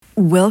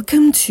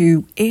Welcome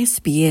to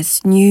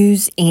SBS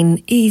News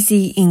in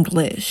Easy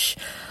English.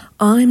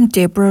 I'm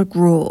Deborah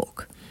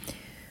Groark.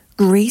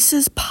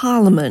 Greece's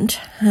parliament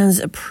has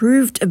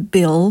approved a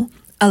bill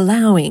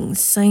allowing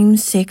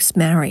same-sex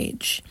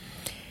marriage.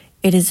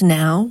 It is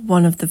now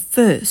one of the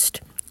first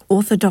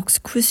Orthodox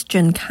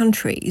Christian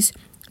countries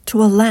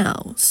to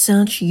allow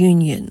such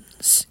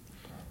unions.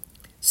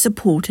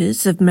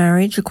 Supporters of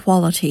marriage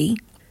equality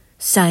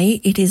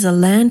say it is a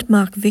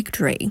landmark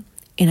victory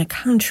in a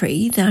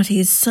country that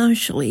is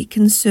socially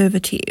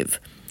conservative.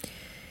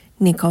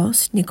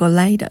 Nikos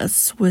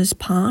Nikolaidas was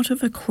part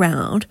of a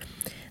crowd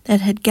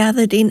that had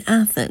gathered in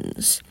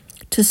Athens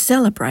to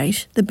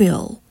celebrate the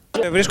bill.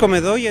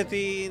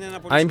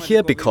 I'm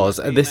here because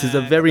this is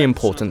a very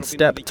important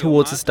step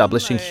towards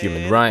establishing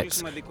human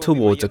rights,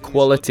 towards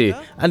equality,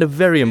 and a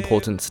very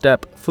important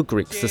step for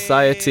Greek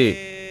society.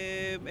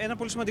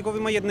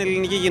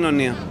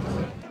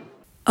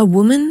 A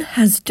woman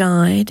has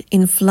died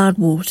in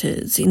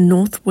floodwaters in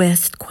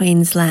northwest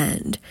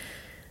Queensland.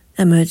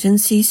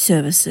 Emergency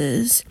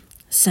services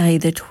say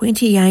the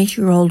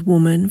 28-year-old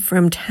woman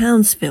from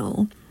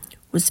Townsville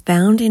was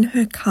found in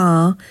her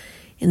car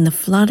in the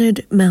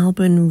flooded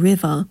Melbourne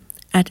River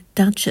at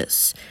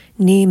Duchess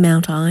near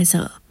Mount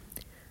Isa.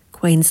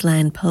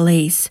 Queensland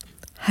Police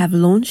have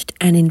launched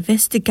an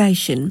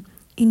investigation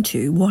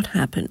into what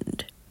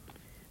happened.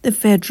 The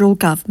federal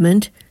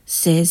government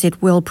says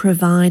it will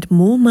provide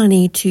more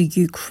money to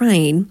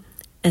Ukraine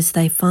as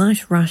they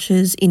fight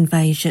Russia's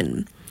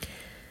invasion.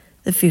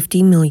 The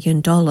 $50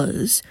 million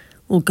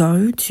will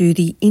go to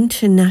the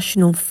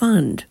International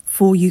Fund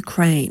for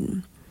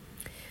Ukraine.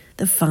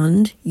 The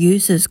fund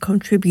uses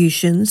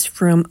contributions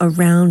from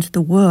around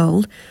the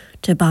world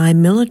to buy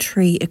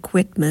military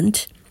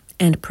equipment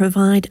and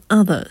provide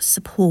other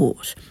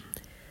support.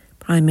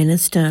 Prime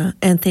Minister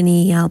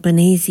Anthony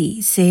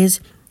Albanese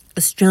says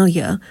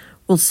Australia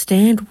will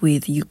stand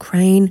with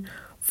Ukraine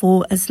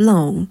for as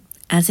long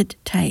as it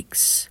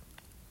takes.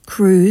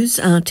 Crews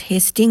are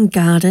testing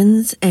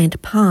gardens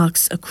and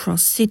parks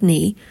across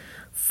Sydney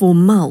for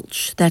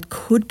mulch that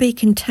could be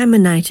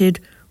contaminated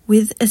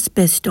with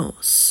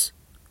asbestos.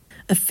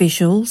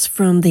 Officials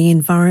from the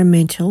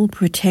Environmental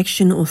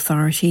Protection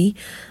Authority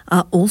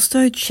are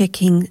also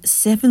checking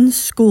 7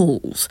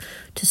 schools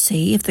to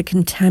see if the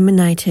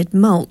contaminated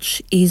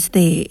mulch is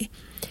there.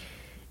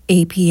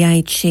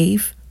 EPA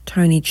Chief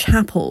Tony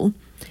Chappell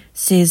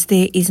says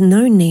there is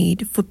no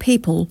need for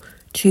people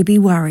to be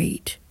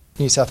worried.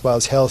 New South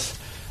Wales Health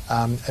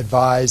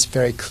advised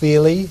very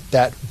clearly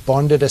that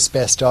bonded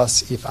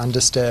asbestos, if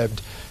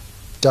undisturbed,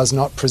 does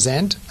not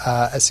present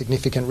a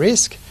significant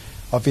risk.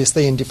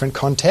 Obviously, in different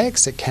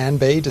contexts, it can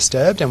be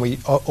disturbed, and we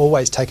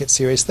always take it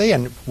seriously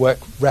and work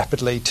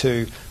rapidly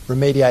to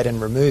remediate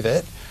and remove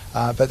it.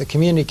 But the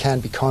community can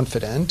be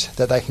confident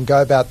that they can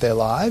go about their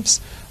lives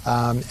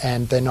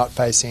and they're not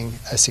facing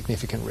a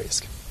significant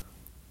risk.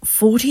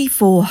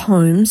 44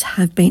 homes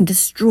have been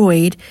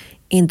destroyed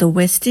in the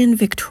Western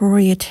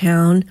Victoria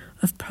town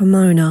of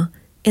Pomona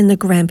in the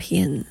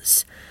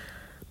Grampians.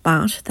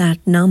 But that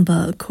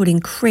number could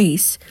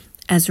increase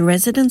as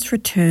residents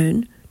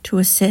return to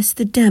assess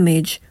the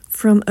damage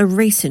from a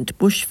recent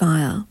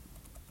bushfire.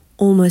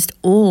 Almost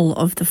all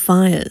of the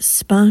fires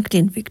sparked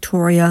in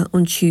Victoria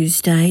on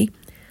Tuesday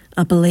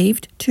are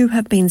believed to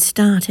have been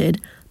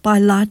started by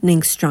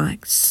lightning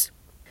strikes.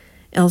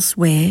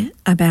 Elsewhere,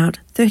 about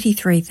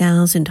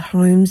 33,000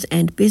 homes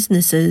and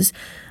businesses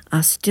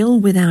are still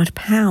without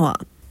power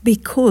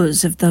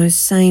because of those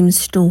same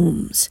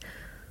storms.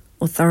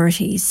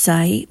 Authorities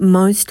say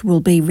most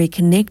will be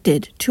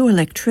reconnected to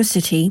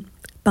electricity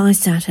by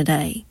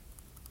Saturday.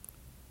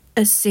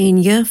 A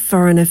senior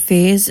Foreign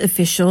Affairs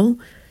official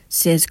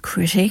says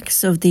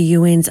critics of the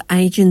UN's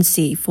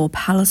Agency for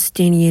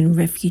Palestinian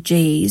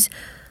Refugees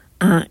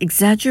are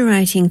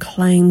exaggerating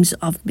claims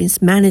of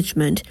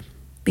mismanagement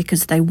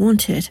because they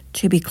want it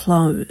to be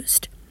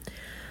closed.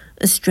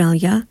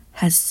 Australia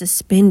has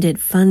suspended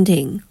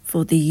funding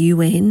for the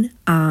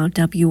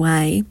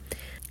UNRWA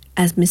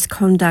as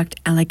misconduct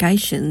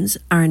allegations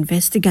are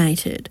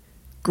investigated.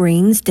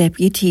 Greens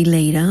Deputy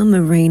Leader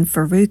Marine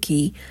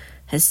Faruqi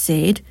has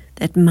said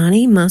that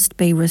money must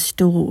be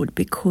restored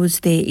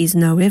because there is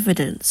no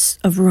evidence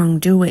of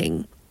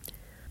wrongdoing.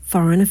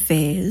 Foreign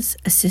Affairs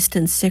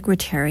Assistant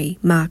Secretary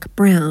Mark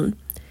Brown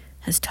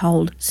has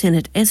told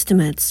Senate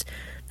estimates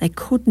they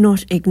could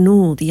not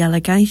ignore the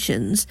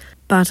allegations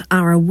but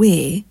are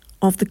aware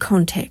of the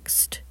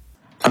context.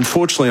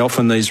 Unfortunately,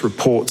 often these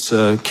reports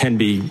can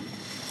be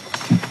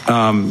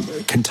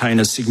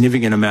contain a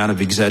significant amount of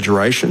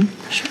exaggeration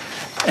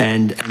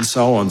and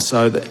so on.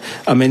 So,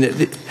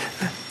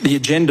 the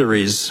agenda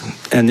is,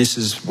 and this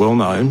is well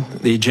known,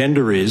 the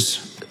agenda is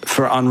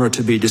for UNRWA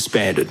to be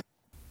disbanded.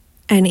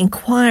 An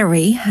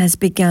inquiry has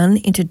begun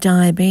into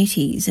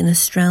diabetes in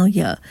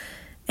Australia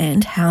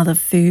and how the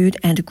food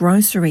and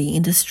grocery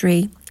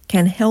industry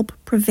can help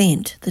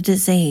prevent the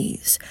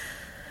disease.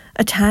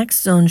 A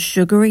tax on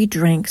sugary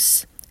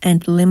drinks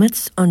and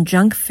limits on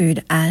junk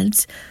food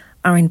ads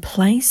are in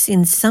place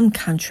in some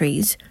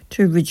countries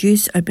to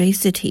reduce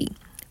obesity,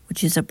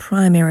 which is a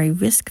primary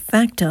risk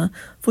factor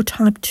for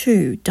type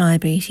 2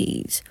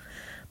 diabetes.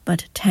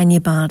 But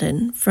Tanya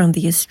Barden from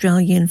the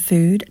Australian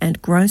Food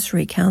and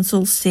Grocery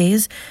Council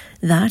says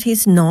that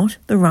is not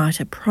the right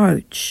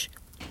approach.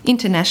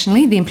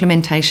 Internationally, the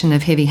implementation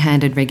of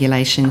heavy-handed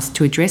regulations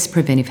to address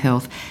preventive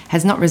health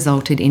has not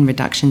resulted in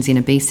reductions in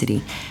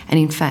obesity and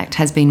in fact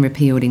has been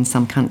repealed in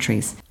some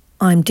countries.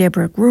 I'm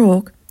Deborah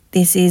Rourke.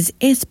 This is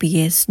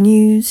SBS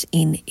News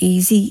in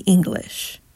Easy English.